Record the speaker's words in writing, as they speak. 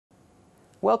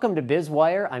Welcome to Biz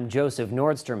Wire. I'm Joseph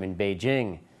Nordstrom in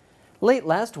Beijing. Late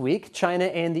last week, China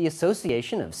and the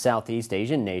Association of Southeast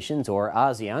Asian Nations, or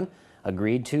ASEAN,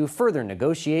 agreed to further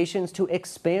negotiations to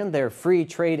expand their free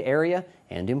trade area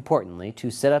and, importantly,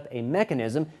 to set up a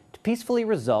mechanism to peacefully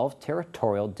resolve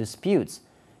territorial disputes.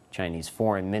 Chinese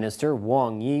Foreign Minister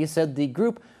Wang Yi said the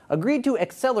group agreed to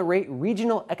accelerate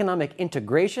regional economic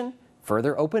integration,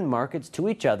 further open markets to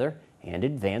each other, and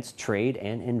advance trade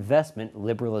and investment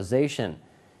liberalization.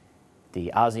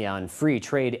 The ASEAN Free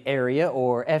Trade Area,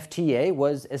 or FTA,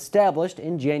 was established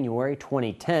in January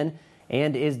 2010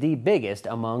 and is the biggest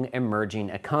among emerging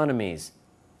economies.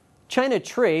 China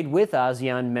trade with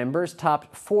ASEAN members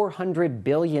topped $400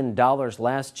 billion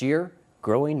last year,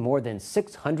 growing more than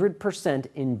 600%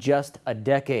 in just a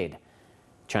decade.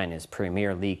 China's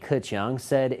Premier Li Keqiang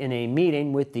said in a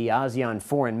meeting with the ASEAN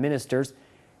foreign ministers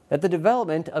that the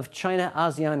development of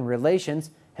China-ASEAN relations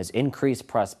has increased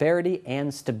prosperity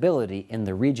and stability in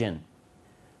the region.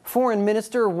 Foreign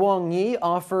Minister Wang Yi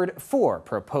offered 4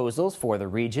 proposals for the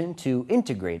region to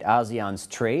integrate ASEAN's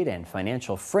trade and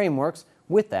financial frameworks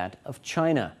with that of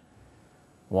China.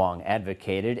 Wang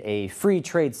advocated a free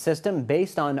trade system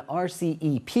based on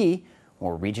RCEP,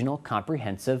 or Regional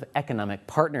Comprehensive Economic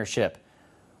Partnership.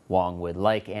 Wang would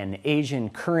like an Asian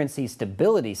currency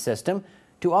stability system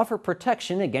to offer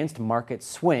protection against market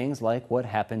swings like what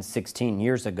happened 16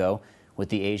 years ago with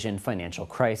the Asian financial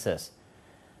crisis.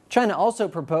 China also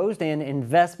proposed an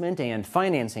investment and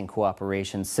financing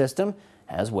cooperation system,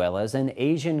 as well as an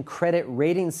Asian credit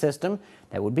rating system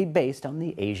that would be based on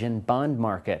the Asian bond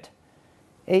market.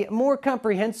 A more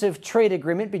comprehensive trade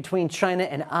agreement between China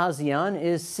and ASEAN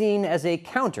is seen as a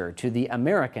counter to the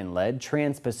American-led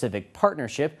Trans-Pacific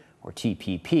Partnership, or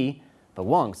TPP, but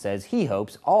Wang says he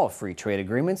hopes all free trade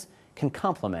agreements can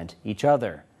complement each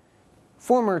other.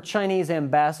 Former Chinese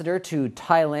ambassador to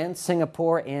Thailand,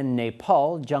 Singapore, and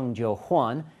Nepal, Zhang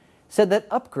Jiuhuan, said that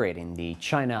upgrading the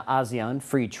China-ASEAN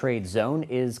free trade zone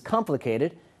is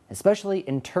complicated, especially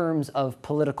in terms of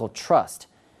political trust.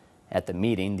 At the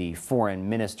meeting, the foreign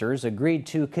ministers agreed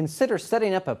to consider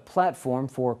setting up a platform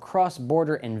for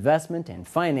cross-border investment and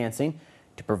financing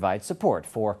to provide support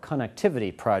for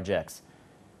connectivity projects.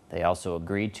 They also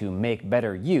agreed to make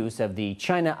better use of the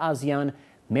China-ASEAN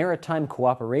Maritime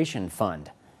Cooperation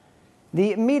Fund.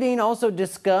 The meeting also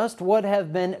discussed what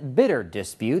have been bitter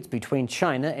disputes between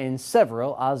China and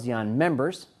several ASEAN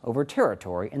members over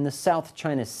territory in the South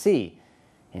China Sea.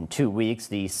 In 2 weeks,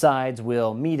 the sides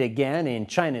will meet again in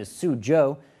China's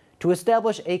Suzhou to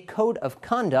establish a code of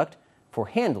conduct for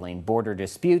handling border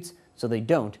disputes so they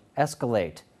don't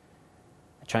escalate.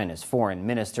 China's foreign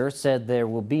minister said there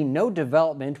will be no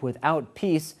development without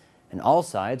peace, and all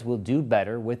sides will do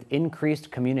better with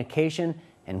increased communication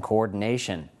and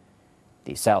coordination.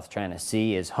 The South China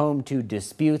Sea is home to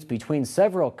disputes between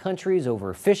several countries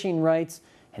over fishing rights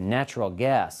and natural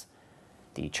gas.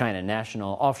 The China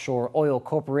National Offshore Oil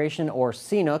Corporation, or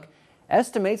CNOOC,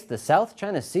 estimates the South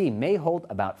China Sea may hold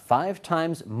about 5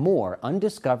 times more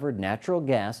undiscovered natural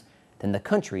gas than the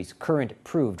country's current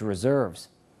proved reserves.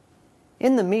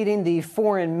 In the meeting, the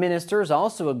foreign ministers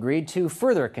also agreed to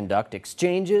further conduct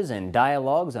exchanges and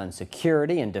dialogues on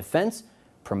security and defense,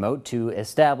 promote to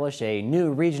establish a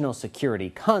new regional security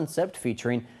concept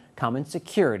featuring common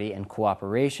security and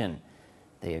cooperation.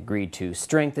 They agreed to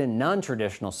strengthen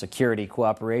non-traditional security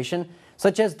cooperation,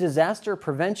 such as disaster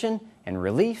prevention and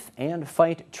relief, and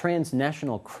fight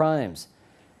transnational crimes.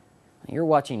 You're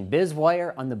watching Biz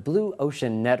Wire on the Blue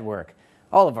Ocean Network.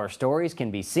 All of our stories can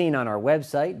be seen on our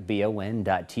website,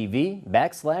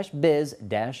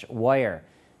 BONTV/biz-wire.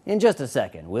 In just a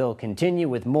second, we'll continue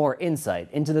with more insight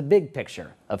into the big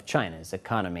picture of China's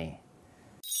economy.